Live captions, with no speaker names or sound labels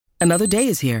Another day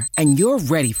is here, and you're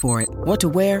ready for it. What to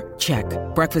wear? Check.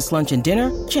 Breakfast, lunch, and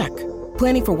dinner? Check.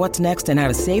 Planning for what's next and how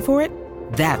to save for it?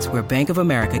 That's where Bank of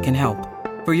America can help.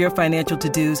 For your financial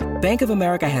to-dos, Bank of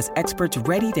America has experts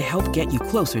ready to help get you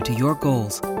closer to your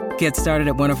goals. Get started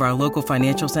at one of our local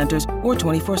financial centers or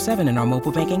 24/7 in our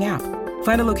mobile banking app.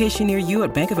 Find a location near you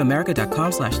at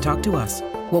bankofamerica.com/talktous.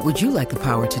 What would you like the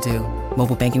power to do?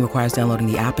 Mobile banking requires downloading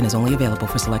the app and is only available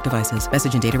for select devices.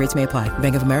 Message and data rates may apply.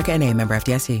 Bank of America N.A., member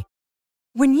FDIC.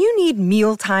 When you need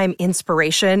mealtime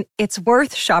inspiration, it's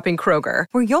worth shopping Kroger,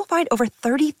 where you'll find over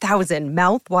 30,000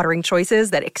 mouth-watering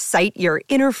choices that excite your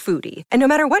inner foodie. And no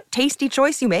matter what tasty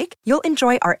choice you make, you'll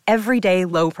enjoy our everyday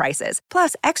low prices,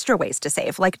 plus extra ways to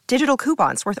save, like digital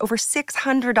coupons worth over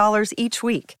 $600 each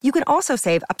week. You can also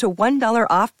save up to $1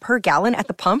 off per gallon at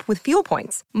the pump with fuel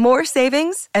points. More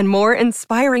savings and more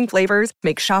inspiring flavors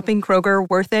make shopping Kroger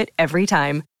worth it every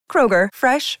time. Kroger,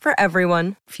 fresh for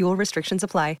everyone. Fuel restrictions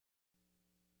apply.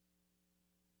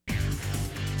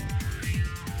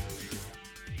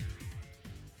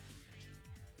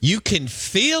 You can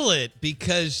feel it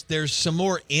because there's some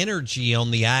more energy on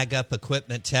the Ag Up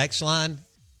Equipment text line,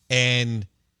 and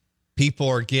people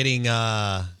are getting,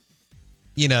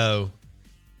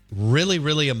 really,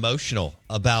 really emotional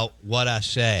about what I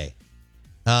say.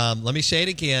 Let me say it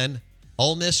again.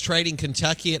 Ole Miss trading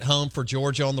Kentucky at home for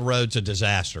Georgia on the road's a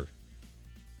disaster.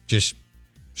 Just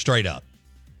straight up.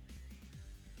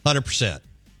 100%.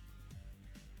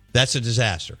 That's a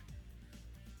disaster.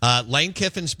 Lane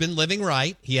Kiffin's been living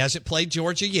right. He hasn't played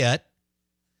Georgia yet.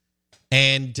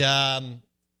 And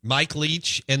Mike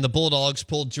Leach and the Bulldogs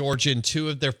pulled Georgia in 2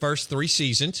 of their first 3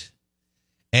 seasons.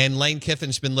 And Lane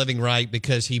Kiffin's been living right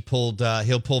because he'll pull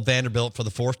Vanderbilt for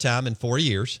the 4th time in 4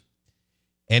 years.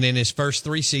 And in his first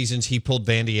 3 seasons, he pulled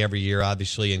Vandy every year,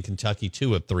 obviously in Kentucky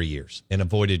 2 of 3 years, and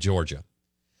avoided Georgia.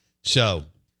 So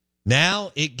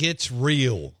now it gets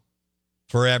real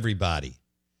for everybody.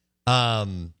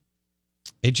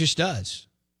 It just does.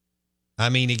 I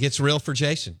mean, it gets real for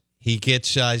Jason. He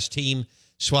gets his team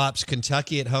swaps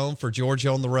Kentucky at home for Georgia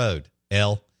on the road.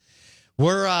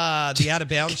 We're the Out of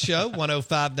Bounds Show,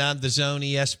 105.9 The Zone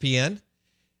ESPN.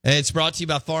 And it's brought to you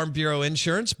by Farm Bureau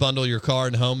Insurance. Bundle your car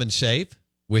and home and save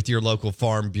with your local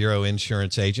Farm Bureau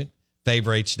Insurance agent.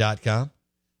 Favrates.com.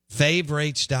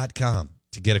 Favrates.com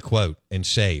to get a quote and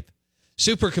save.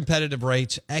 Super competitive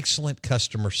rates, excellent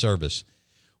customer service.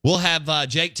 We'll have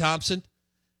Jake Thompson,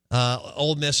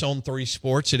 Ole Miss on 3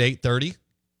 Sports at 8:30.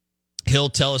 He'll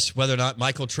tell us whether or not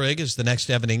Michael Trigg is the next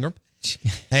Evan Ingram.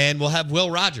 And we'll have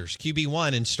Will Rogers,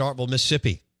 QB1 in Starkville,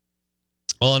 Mississippi,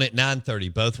 on at 9:30.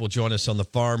 Both will join us on the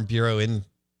Farm Bureau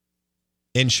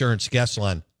Insurance guest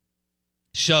line.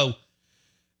 So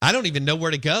I don't even know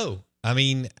where to go. I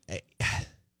mean,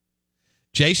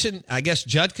 Jason, I guess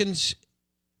Judkins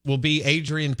will be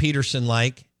Adrian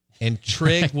Peterson-like, and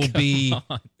Trigg will be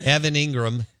Evan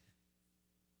Ingram.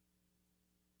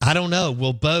 I don't know.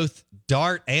 Will both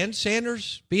Dart and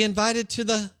Sanders be invited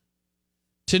to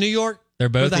New York? They're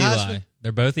both the Eli. Heisman?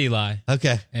 They're both Eli.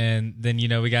 Okay. And then,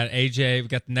 we got AJ. We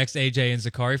got the next AJ and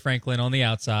Zachary Franklin on the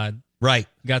outside. Right.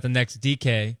 We got the next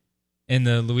DK in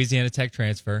the Louisiana Tech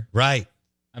transfer. Right.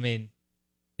 I mean,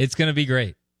 it's going to be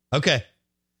great. Okay.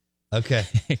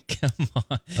 Come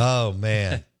on. Oh,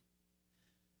 man.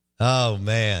 All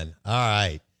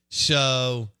right.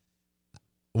 So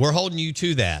we're holding you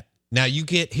to that. Now you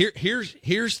get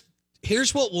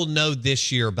here's what we'll know this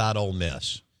year about Ole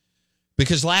Miss.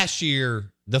 Because last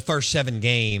year, the first 7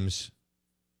 games,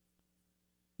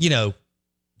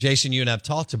 Jason, you and I have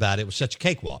talked about it was such a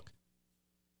cakewalk.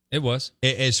 It was.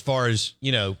 As far as,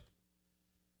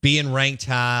 being ranked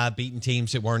high, beating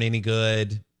teams that weren't any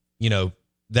good,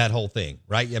 that whole thing,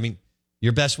 right? I mean,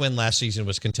 your best win last season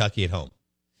was Kentucky at home.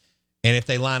 And if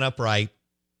they line up right,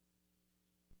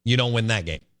 you don't win that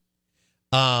game.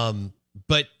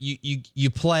 But you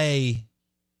play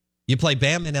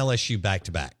Bama and LSU back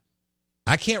to back.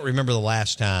 I can't remember the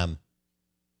last time,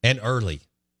 and early.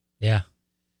 Yeah.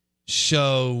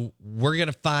 So we're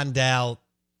going to find out,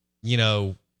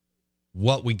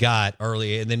 what we got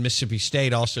early. And then Mississippi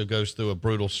State also goes through a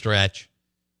brutal stretch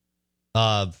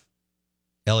of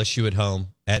LSU at home,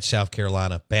 at South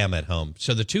Carolina, Bama at home.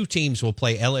 So the 2 teams will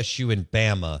play LSU and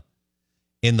Bama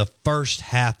in the first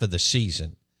half of the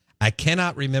season. I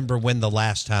cannot remember when the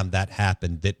last time that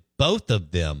happened, that both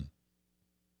of them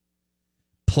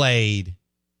played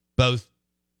both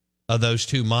of those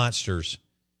 2 monsters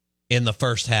in the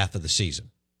first half of the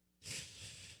season.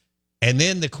 And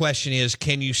then the question is,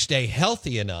 can you stay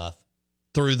healthy enough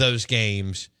through those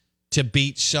games to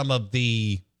beat some of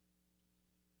the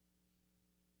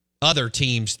other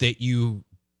teams that you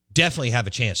definitely have a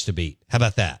chance to beat? How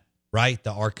about that? right?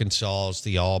 The Arkansas,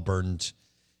 the Auburns,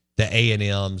 the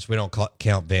A&Ms. We don't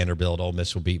count Vanderbilt. Ole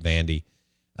Miss will beat Vandy.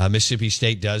 Mississippi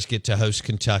State does get to host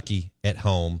Kentucky at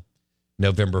home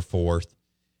November 4th.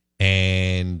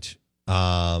 And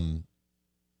Ole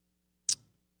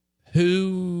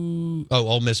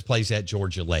Miss plays at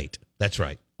Georgia late. That's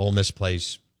right. Ole Miss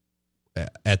plays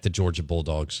at the Georgia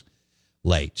Bulldogs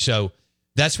late. So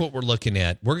that's what we're looking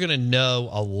at. We're going to know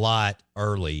a lot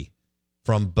early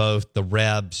from both the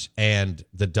Rebs and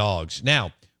the Dogs.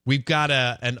 Now, we've got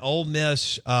an Ole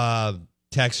Miss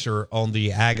texter on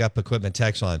the Ag Up Equipment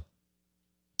text line.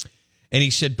 And he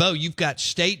said, Bo, you've got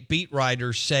state beat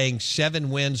writers saying 7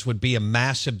 wins would be a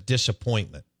massive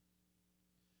disappointment.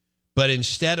 But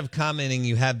instead of commenting,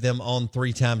 you have them on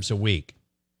 3 times a week.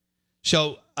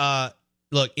 So,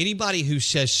 look, anybody who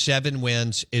says 7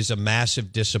 wins is a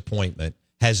massive disappointment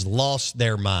has lost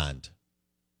their mind.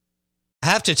 I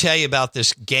have to tell you about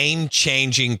this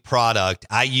game-changing product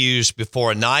I use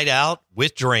before a night out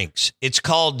with drinks. It's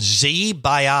called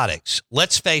Z-Biotics.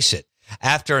 Let's face it,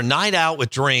 after a night out with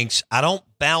drinks, I don't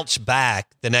bounce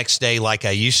back the next day like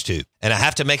I used to, and I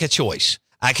have to make a choice.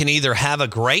 I can either have a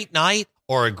great night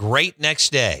or a great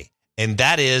next day, and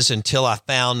that is until I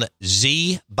found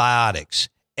Z-Biotics.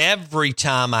 Every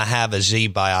time I have a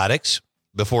Z-Biotics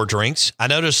before drinks, I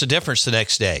notice a difference the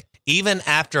next day. Even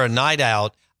after a night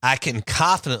out, I can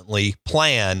confidently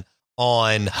plan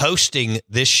on hosting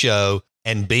this show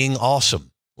and being awesome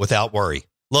without worry.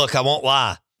 Look, I won't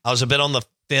lie. I was a bit on the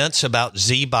fence about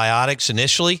Z-Biotics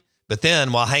initially, but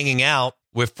then while hanging out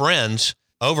with friends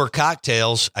over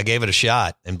cocktails, I gave it a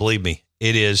shot. And believe me,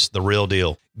 it is the real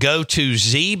deal. Go to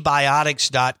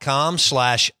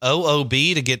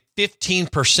zbiotics.com/OOB to get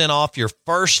 15% off your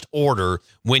first order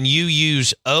when you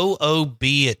use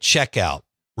OOB at checkout.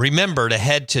 Remember to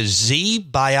head to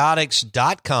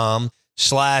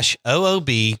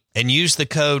zbiotics.com/OOB and use the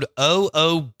code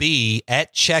OOB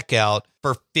at checkout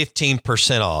for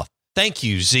 15% off. Thank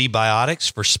you, Z-Biotics,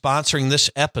 for sponsoring this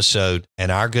episode and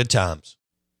our good times.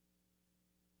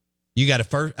 You got a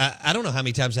first. I don't know how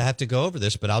many times I have to go over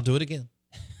this, but I'll do it again.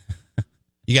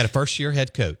 You got a first-year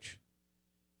head coach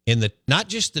in the not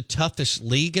just the toughest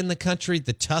league in the country,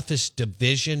 the toughest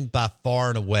division by far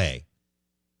and away.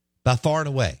 By far and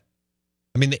away.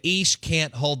 I mean, the East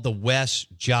can't hold the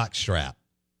West jockstrap.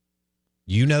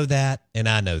 You know that, and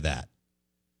I know that.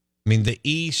 I mean, the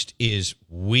East is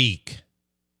weak,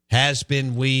 has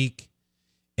been weak,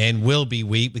 and will be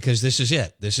weak because this is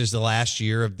it. This is the last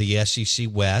year of the SEC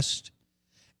West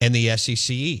and the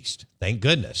SEC East. Thank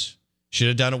goodness. Should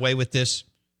have done away with this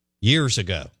years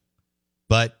ago.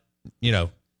 But, you know,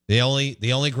 the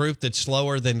only group that's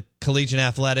slower than collegiate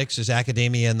athletics is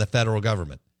academia and the federal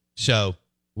government. So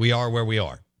we are where we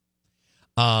are.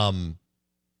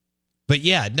 But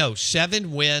yeah, no,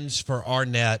 7 wins for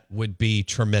Arnett would be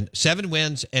tremendous. 7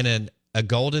 wins and a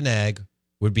golden egg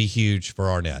would be huge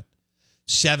for Arnett.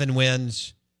 7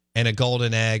 wins and a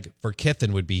golden egg for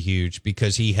Kiffin would be huge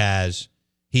because he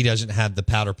doesn't have the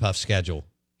powder puff schedule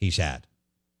he's had.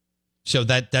 So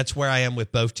that's where I am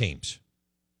with both teams.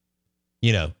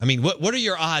 You know, I mean, what are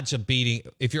your odds of beating,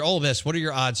 if you're Ole Miss, what are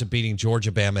your odds of beating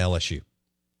Georgia, Bama, LSU?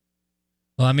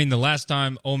 Well, I mean, the last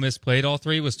time Ole Miss played all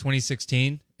 3 was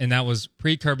 2016, and that was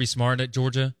pre-Kirby Smart at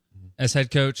Georgia as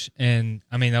head coach. And,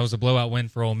 I mean, that was a blowout win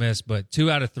for Ole Miss, but 2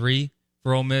 out of 3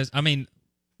 for Ole Miss. I mean,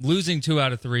 losing 2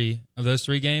 out of 3 of those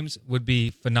 3 games would be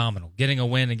phenomenal. Getting a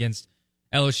win against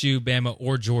LSU, Bama,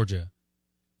 or Georgia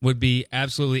would be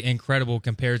absolutely incredible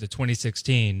compared to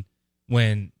 2016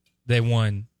 when they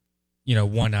won,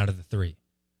 1 out of the 3.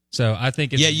 So I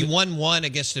think it's... Yeah, you won 1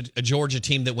 against a Georgia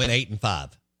team that went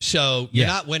 8-5. So you're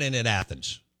not winning at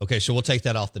Athens. Okay, so we'll take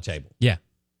that off the table. Yeah.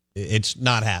 It's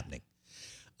not happening.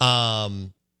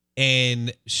 And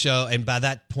by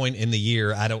that point in the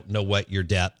year, I don't know what your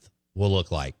depth will look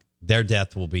like. Their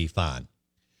depth will be fine.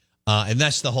 And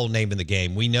that's the whole name of the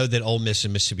game. We know that Ole Miss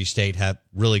and Mississippi State have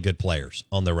really good players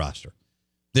on their roster.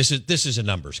 This is a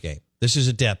numbers game. This is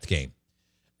a depth game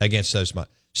against those.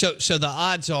 So the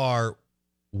odds are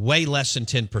way less than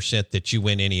 10% that you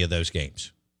win any of those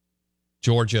games.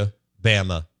 Georgia,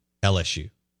 Bama, LSU,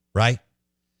 right?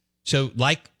 So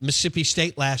like Mississippi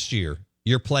State last year,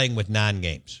 you're playing with 9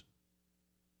 games.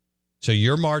 So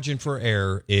your margin for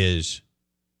error is,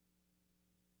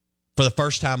 for the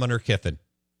first time under Kiffin,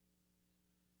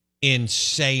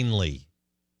 insanely,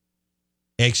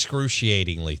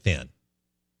 excruciatingly thin.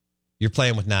 You're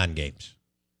playing with 9 games,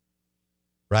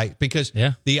 right? Because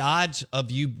the odds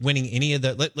of you winning any of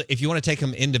if you want to take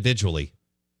them individually,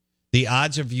 the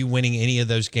odds of you winning any of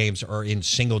those games are in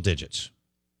single digits.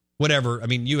 Whatever. I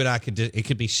mean, you and I it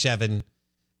could be 7,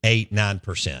 8,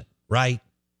 9%, right?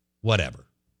 Whatever.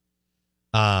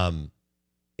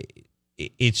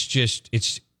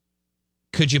 It's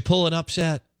could you pull an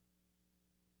upset?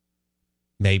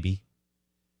 Maybe.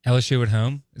 LSU at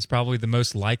home is probably the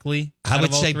most likely. I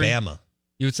would say Bama.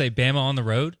 You would say Bama on the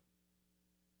road?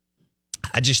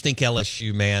 I just think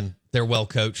LSU, man, they're well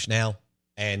coached now.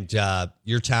 And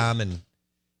your time and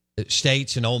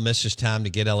State's and Ole Miss's time to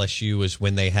get LSU was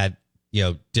when they had,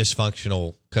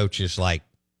 dysfunctional coaches like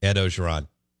Ed Ogeron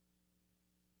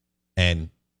and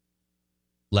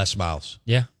Les Miles.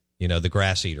 Yeah. The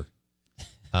grass eater.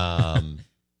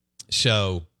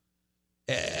 So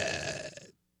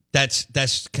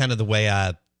that's kind of the way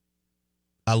I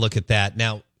look at that.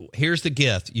 Now, here's the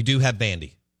gift. You do have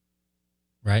Vandy.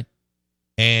 Right.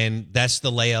 And that's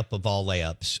the layup of all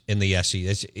layups in the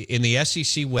SEC. In the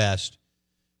SEC West,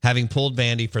 having pulled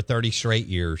Vandy for 30 straight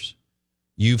years,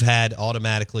 you've had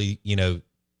automatically, the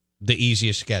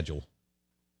easiest schedule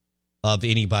of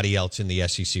anybody else in the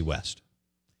SEC West.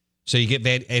 So you get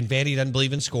Vandy, and Vandy doesn't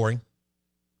believe in scoring.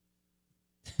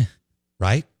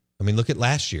 Right? I mean, look at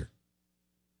last year.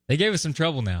 They gave us some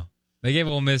trouble now. They gave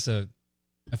Ole Miss a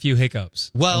few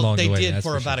hiccups. Well, they did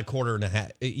for about a quarter and a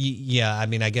half. Yeah, I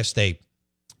mean, I guess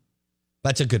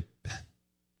that's a good.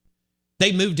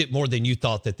 They moved it more than you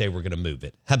thought that they were going to move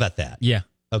it. How about that? Yeah.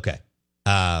 Okay.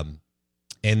 And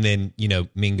then,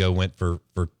 Mingo went for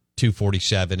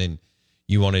 247, and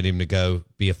you wanted him to go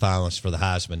be a finalist for the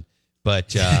Heisman. But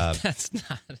that's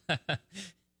not.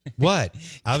 What?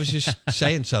 I was just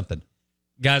saying something.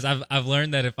 Guys, I've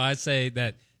learned that if I say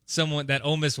that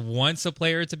Ole Miss wants a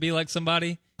player to be like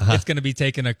somebody, it's going to be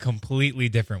taken a completely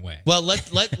different way. Well,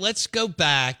 let's go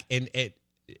back and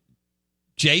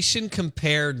Jason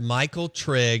compared Michael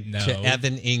Trigg to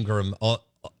Evan Ingram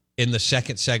in the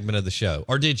second segment of the show,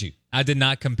 or did you? I did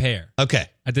not compare. Okay,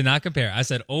 I did not compare. I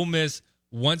said Ole Miss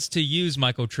wants to use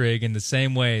Michael Trigg in the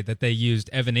same way that they used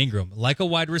Evan Ingram, like a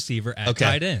wide receiver at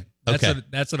tight end.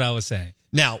 That's what I was saying.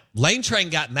 Now, Lane Train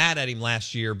got mad at him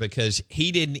last year because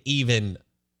he didn't even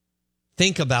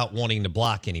think about wanting to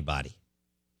block anybody.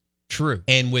 True.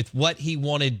 And with what he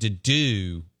wanted to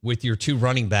do with your two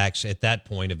running backs at that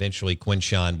point, eventually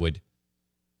Quinshawn would,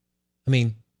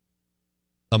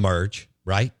 emerge,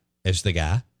 right, as the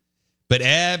guy. But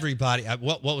everybody,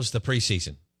 what was the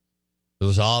preseason? It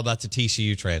was all about the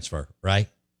TCU transfer, right?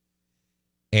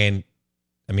 And,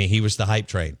 he was the hype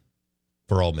train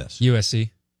for Ole Miss.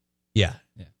 USC? Yeah.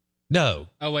 No.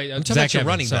 Oh, wait. I'm talking about your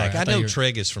running back. I know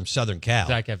Trigg is from Southern Cal.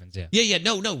 Zach Evans, yeah. Yeah.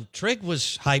 No. Trigg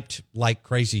was hyped like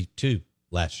crazy, too,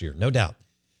 last year. No doubt.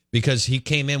 Because he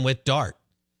came in with Dart.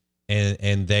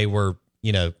 And they were,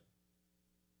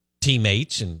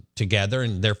 teammates and together.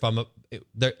 And they're from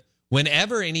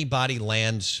whenever anybody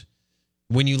lands,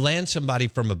 when you land somebody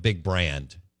from a big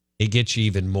brand, it gets you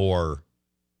even more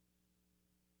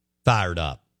fired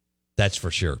up. That's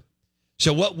for sure.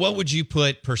 So what would you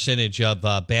put percentage of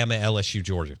Bama, LSU,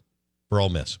 Georgia for Ole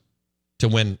Miss to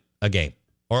win a game?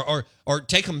 Or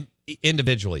take them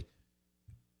individually.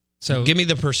 So give me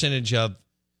the percentage of,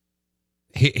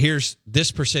 here's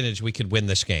this percentage we could win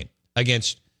this game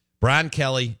against Brian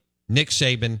Kelly, Nick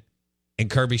Saban, and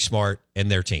Kirby Smart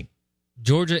and their team.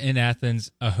 Georgia in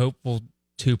Athens, a hopeful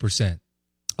 2%.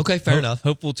 Okay, fair enough.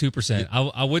 Hopeful 2%. Yeah.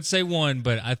 I would say 1,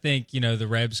 but I think, the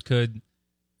Rebs could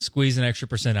squeeze an extra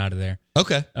 % out of there.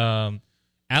 Okay.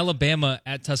 Alabama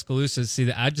at Tuscaloosa.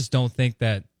 See, I just don't think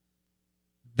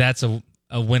that's a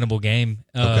winnable game.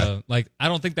 Okay. I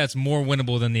don't think that's more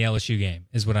winnable than the LSU game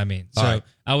is what I mean. So right.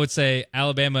 I would say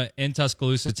Alabama in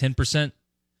Tuscaloosa, 10%,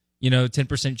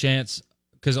 10% chance,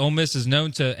 because Ole Miss is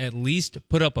known to at least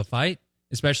put up a fight,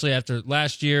 especially after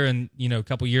last year and, a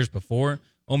couple years before.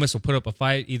 Ole Miss will put up a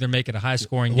fight, either make it a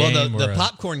high-scoring game. Well, the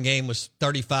popcorn game was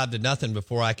 35-0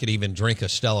 before I could even drink a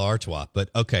Stella Artois. But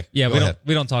okay, yeah,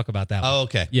 we don't talk about that. Oh,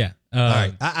 okay, yeah. All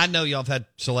right, I know y'all have had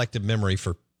selective memory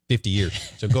for 50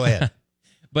 years, so go ahead.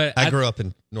 But I grew up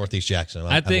in Northeast Jackson.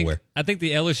 I'm aware. I think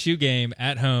the LSU game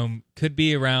at home could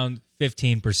be around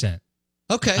 15%.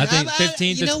 Okay, I think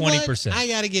 15 to 20%. I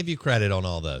got to give you credit on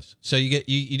all those. So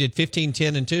you did 15,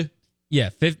 10, and 2. Yeah,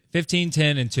 15,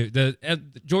 10, and 2. The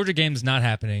Georgia game is not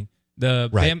happening. The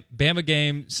right. Bama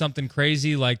game, something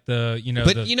crazy like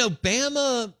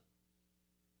Bama,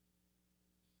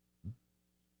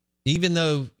 even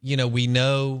though, we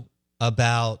know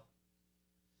about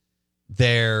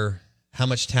how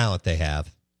much talent they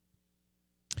have,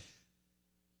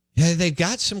 they've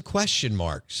got some question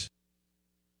marks.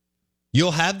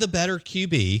 You'll have the better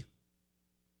QB,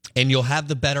 and you'll have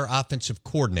the better offensive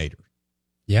coordinator.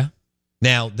 Yeah.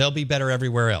 Now, they'll be better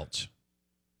everywhere else.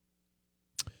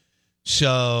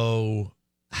 So,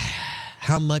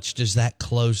 how much does that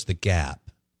close the gap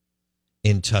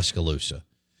in Tuscaloosa?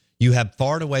 You have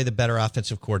far and away the better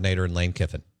offensive coordinator in Lane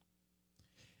Kiffin.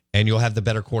 And you'll have the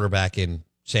better quarterback in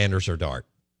Sanders or Dart.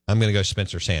 I'm going to go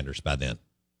Spencer Sanders by then.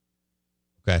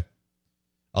 Okay?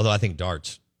 Although I think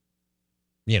Dart's,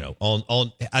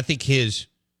 I think his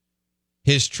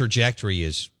trajectory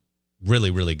is really,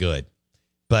 really good.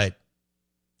 But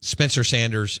Spencer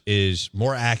Sanders is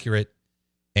more accurate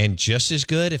and just as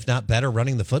good, if not better,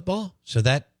 running the football. So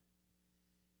that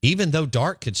even though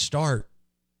Dart could start,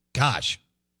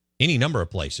 any number of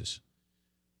places.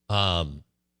 Auburn,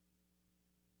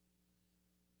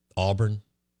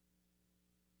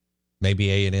 maybe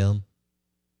A&M.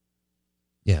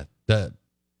 Yeah,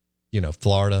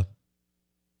 Florida.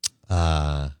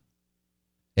 And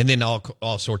then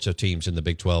all sorts of teams in the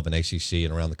Big 12 and ACC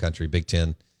and around the country, Big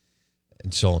 10,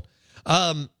 and so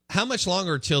on. How much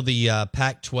longer till the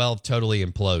Pac-12 totally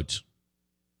implodes?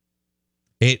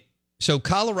 So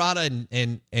Colorado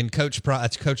and Coach Prime,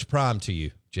 that's Coach Prime to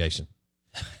you, Jason.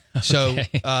 So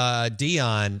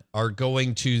Dion are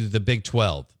going to the Big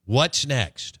 12. What's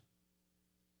next?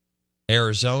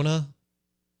 Arizona?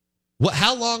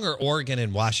 How long are Oregon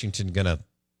and Washington going to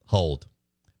hold?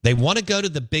 They want to go to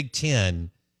the Big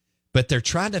 10, but they're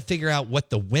trying to figure out what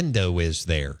the window is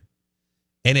there.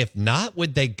 And if not,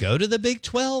 would they go to the Big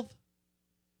 12?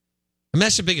 And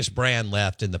that's the biggest brand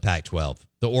left in the Pac-12,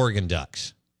 the Oregon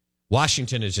Ducks.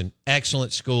 Washington is an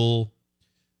excellent school.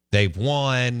 They've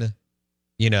won.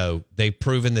 They've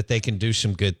proven that they can do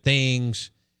some good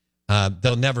things.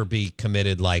 They'll never be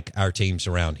committed like our teams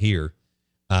around here.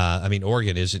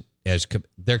 Oregon isn't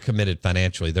they're committed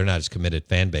financially. They're not as committed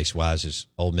fan base wise as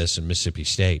Ole Miss and Mississippi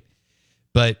State.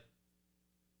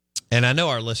 And I know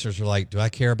our listeners are like, do I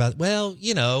care about it? Well,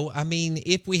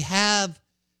 if we have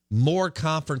more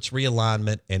conference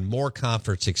realignment and more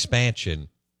conference expansion,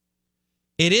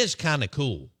 it is kind of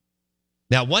cool.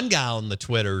 Now, one guy on the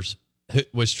Twitters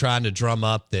was trying to drum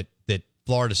up that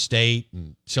Florida State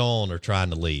and so on are trying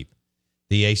to leave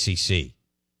the ACC.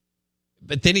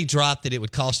 But then he dropped that it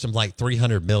would cost him like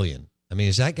 $300 million.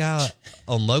 Is that guy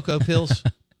on loco pills?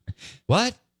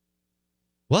 What?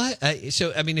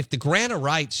 If the grant of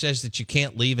rights says that you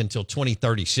can't leave until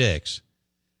 2036,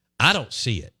 I don't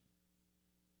see it.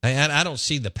 I don't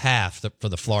see the path for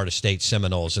the Florida State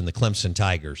Seminoles and the Clemson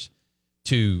Tigers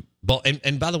to.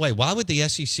 And by the way, why would the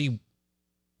SEC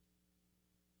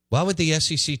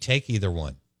take either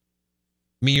one?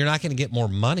 You're not going to get more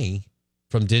money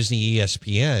from Disney,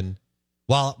 ESPN,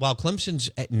 while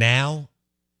Clemson's now,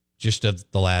 just of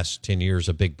the last 10 years,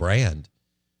 a big brand.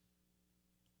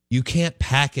 You can't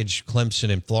package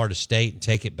Clemson and Florida State and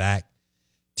take it back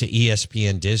to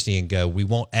ESPN, Disney, and go, we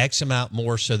want X amount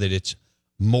more so that it's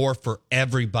more for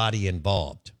everybody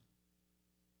involved.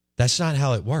 That's not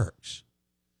how it works.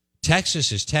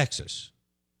 Texas is Texas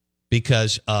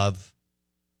because of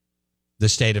the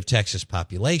state of Texas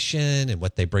population and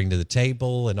what they bring to the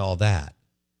table and all that.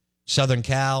 Southern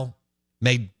Cal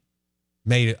made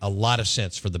a lot of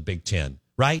sense for the Big Ten,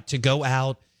 right? To go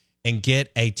out and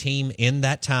get a team in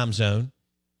that time zone,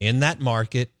 in that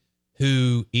market,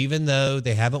 who, even though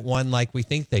they haven't won like we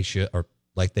think they should, or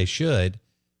like they should,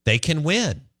 they can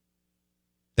win.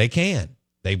 They can.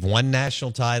 They've won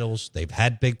national titles. They've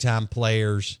had big-time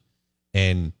players.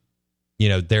 And,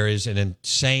 there is an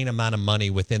insane amount of money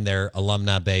within their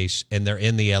alumni base, and they're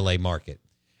in the L.A. market.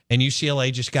 And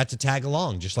UCLA just got to tag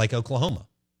along, just like Oklahoma.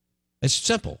 It's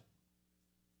simple.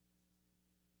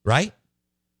 Right?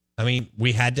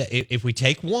 We had to, if we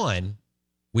take one,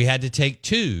 we had to take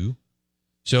two.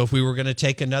 So if we were going to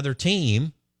take another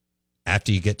team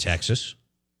after you get Texas,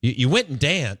 you went and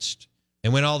danced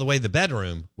and went all the way to the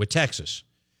bedroom with Texas.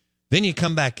 Then you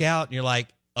come back out and you're like,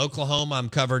 Oklahoma, I'm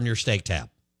covering your steak tab.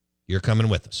 You're coming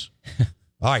with us.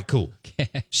 All right, cool.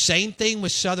 Same thing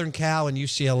with Southern Cal and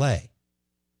UCLA,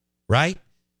 right?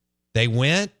 They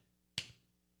went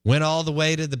all the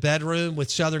way to the bedroom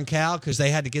with Southern Cal because they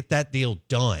had to get that deal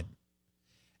done.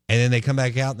 And then they come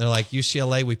back out and they're like,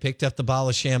 UCLA, we picked up the bottle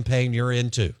of champagne, you're in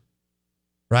too.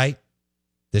 Right?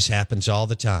 This happens all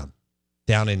the time.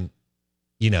 Down in,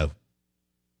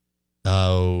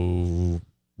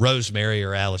 Rosemary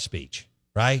or Alice Beach,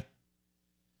 right?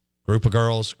 Group of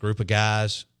girls, group of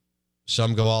guys.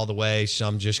 Some go all the way.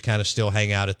 Some just kind of still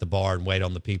hang out at the bar and wait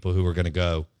on the people who are going to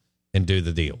go and do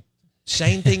the deal.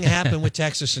 Same thing happened with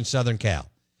Texas and Southern Cal.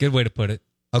 Good way to put it.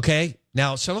 Okay.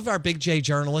 Now, some of our Big J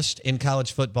journalists in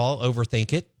college football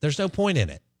overthink it. There's no point in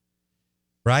it,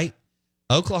 right?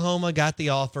 Oklahoma got the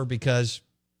offer because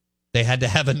they had to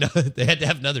have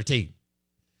another team.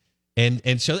 And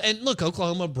look,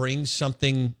 Oklahoma brings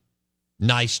something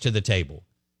nice to the table.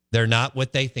 They're not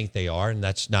what they think they are, and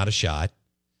that's not a shot.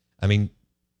 I mean,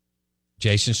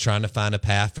 Jason's trying to find a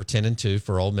path for 10-2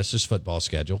 for Ole Miss's football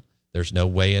schedule. There's no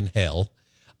way in hell.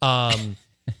 And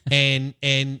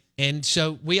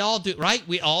so we all do, right?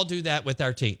 We all do that with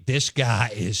our team. This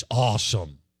guy is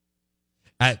awesome.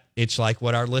 It's like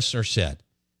what our listener said,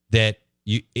 that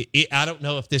I don't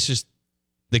know if this is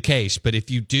the case, but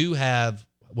if you do have,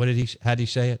 how did he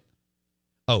say it?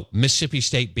 Oh, Mississippi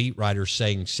State beat writers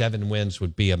saying 7 wins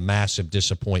would be a massive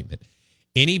disappointment.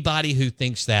 Anybody who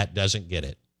thinks that doesn't get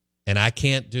it. And I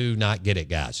can't not get it,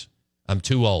 guys. I'm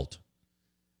too old.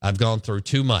 I've gone through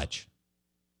too much.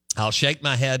 I'll shake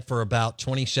my head for about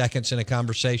 20 seconds in a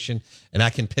conversation, and I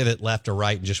can pivot left or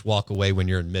right and just walk away when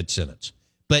you're in mid-sentence.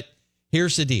 But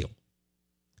here's the deal.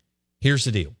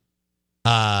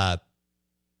 I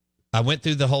went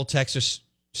through the whole Texas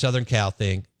Southern Cal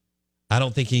thing. I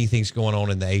don't think anything's going on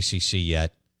in the ACC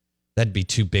yet. That'd be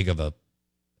too big of a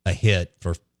hit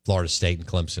for Florida State and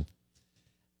Clemson.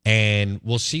 And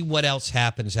we'll see what else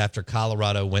happens after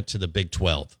Colorado went to the Big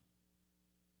 12.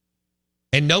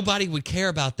 And nobody would care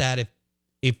about that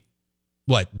if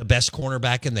the best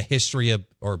cornerback in the history of,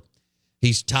 or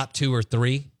he's top 2 or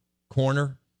 3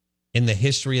 corner in the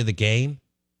history of the game,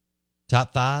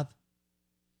 top 5.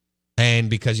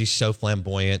 And because he's so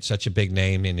flamboyant, such a big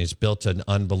name, and has built an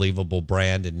unbelievable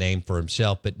brand and name for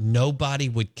himself. But nobody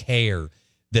would care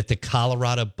that the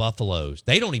Colorado Buffaloes,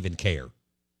 they don't even care. I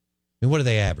mean, what do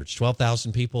they average?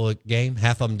 12,000 people a game?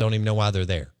 Half of them don't even know why they're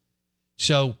there.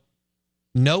 So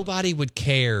nobody would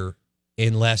care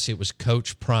unless it was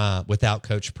Coach Prime, without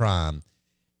Coach Prime,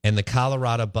 and the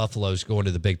Colorado Buffaloes going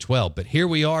to the Big 12. But here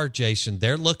we are, Jason.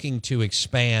 They're looking to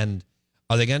expand.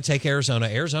 Are they going to take Arizona?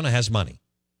 Arizona has money.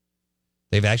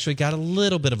 They've actually got a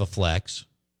little bit of a flex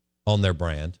on their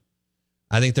brand.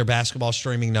 I think their basketball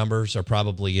streaming numbers are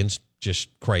probably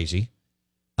just crazy.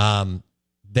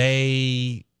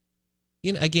 They,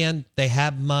 again, they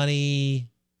have money.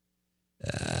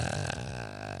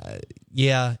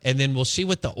 Yeah, and then we'll see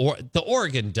what the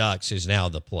Oregon Ducks is now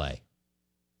the play.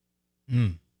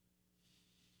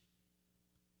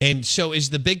 And so is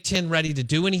the Big Ten ready to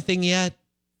do anything yet?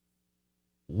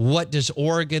 What does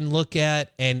Oregon look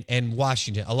at, and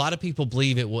Washington? A lot of people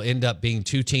believe it will end up being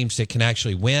 2 teams that can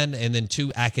actually win, and then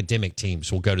 2 academic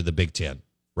teams will go to the Big Ten,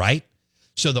 right?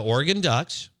 So the Oregon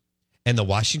Ducks and the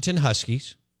Washington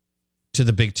Huskies to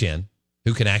the Big Ten,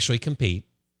 who can actually compete,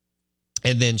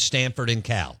 and then Stanford and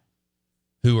Cal,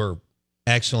 who are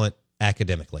excellent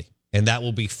academically. And that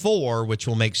will be 4, which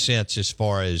will make sense as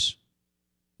far as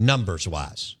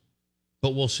numbers-wise.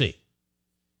 But we'll see.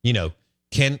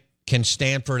 Can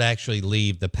Stanford actually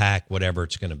leave the pack, whatever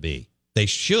it's going to be? They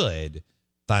should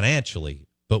financially,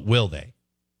 but will they?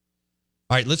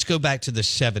 All right, let's go back to the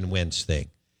 7 wins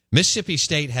thing. Mississippi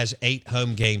State has 8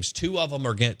 home games. 2 of them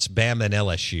are against Bama and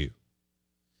LSU.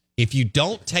 If you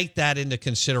don't take that into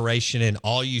consideration and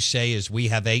all you say is we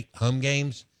have 8 home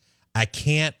games, I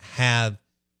can't have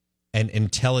an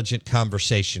intelligent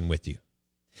conversation with you.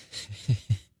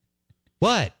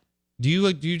 What? Do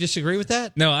you disagree with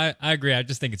that? No, I agree. I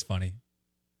just think it's funny.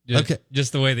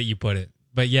 Just the way that you put it.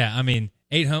 But yeah, I mean,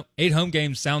 8 home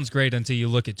games sounds great until you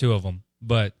look at 2 of them.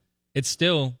 But it's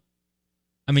still,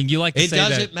 I mean, you like to say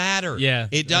that. It doesn't matter. Yeah.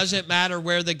 It doesn't matter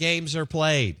where the games are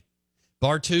played.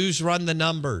 Bartu's run the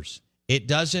numbers. It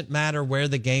doesn't matter where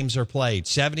the games are played.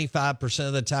 75%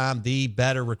 of the time, the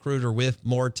better recruiter with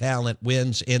more talent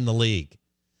wins in the league.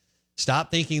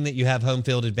 Stop thinking that you have home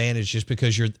field advantage just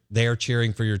because you're there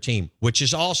cheering for your team, which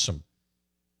is awesome.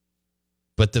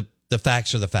 But the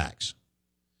facts are the facts.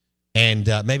 And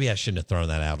maybe I shouldn't have thrown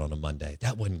that out on a Monday.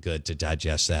 That wasn't good to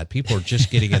digest that. People are just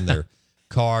getting in their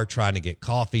car trying to get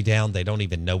coffee down. They don't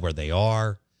even know where they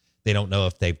are. They don't know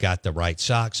if they've got the right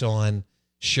socks on,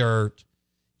 shirt.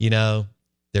 They're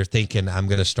thinking, I'm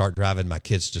going to start driving my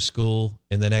kids to school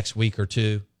in the next week or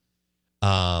 2.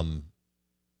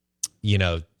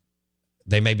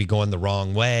 They may be going the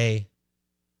wrong way.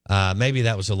 Maybe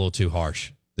that was a little too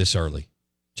harsh this early,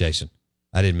 Jason.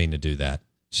 I didn't mean to do that.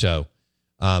 So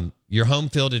your home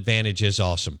field advantage is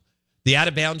awesome. The Out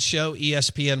of Bounds Show,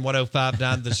 ESPN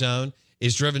 105.9 The Zone,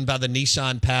 is driven by the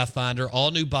Nissan Pathfinder,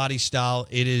 all new body style.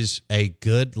 It is a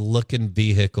good-looking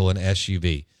vehicle and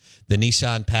SUV. The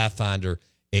Nissan Pathfinder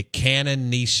at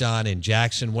Cannon Nissan in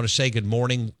Jackson. Want to say good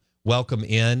morning. Welcome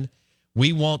in.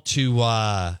 We want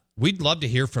to... We'd love to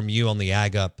hear from you on the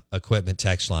Ag Up Equipment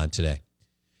text line today.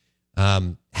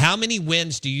 How many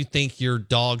wins do you think your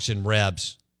Dogs and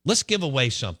Rebs? Let's give away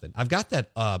something. I've got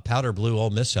that powder blue Ole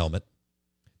Miss helmet.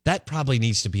 That probably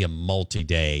needs to be a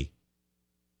multi-day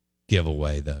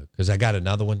giveaway, though, because I got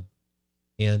another one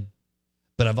in.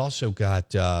 But I've also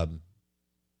got, you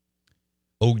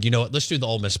know what? Let's do the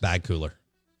Ole Miss bag cooler.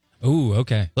 Ooh,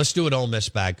 okay. Let's do an Ole Miss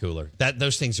bag cooler.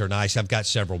 Those things are nice. I've got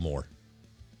several more.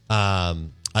 I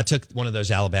took one of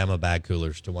those Alabama bag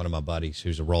coolers to one of my buddies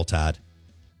who's a Roll Tide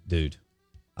dude.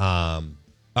 All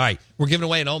right, we're giving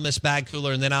away an Ole Miss bag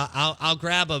cooler, and then I'll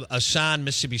grab a signed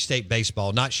Mississippi State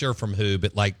baseball. Not sure from who,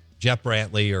 but like Jeff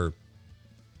Brantley or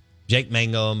Jake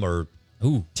Mangum or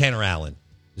Tanner Allen.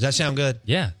 Does that sound good?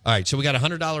 Yeah. All right, so we got a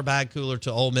 $100 bag cooler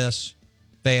to Ole Miss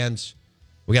fans.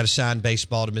 We got a signed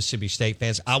baseball to Mississippi State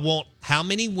fans. I want how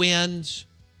many wins,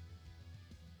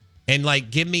 and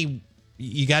like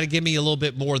you got to give me a little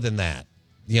bit more than that.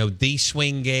 You know, the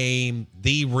swing game,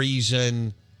 the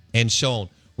reason, and so on.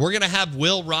 We're going to have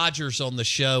Will Rogers on the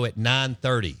show at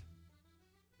 9:30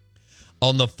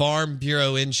 on the Farm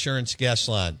Bureau Insurance guest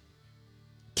line.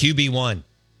 QB1.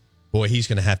 Boy, he's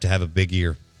going to have a big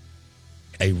year.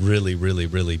 A really, really,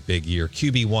 really big year.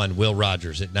 QB1, Will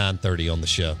Rogers at 9:30 on the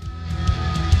show.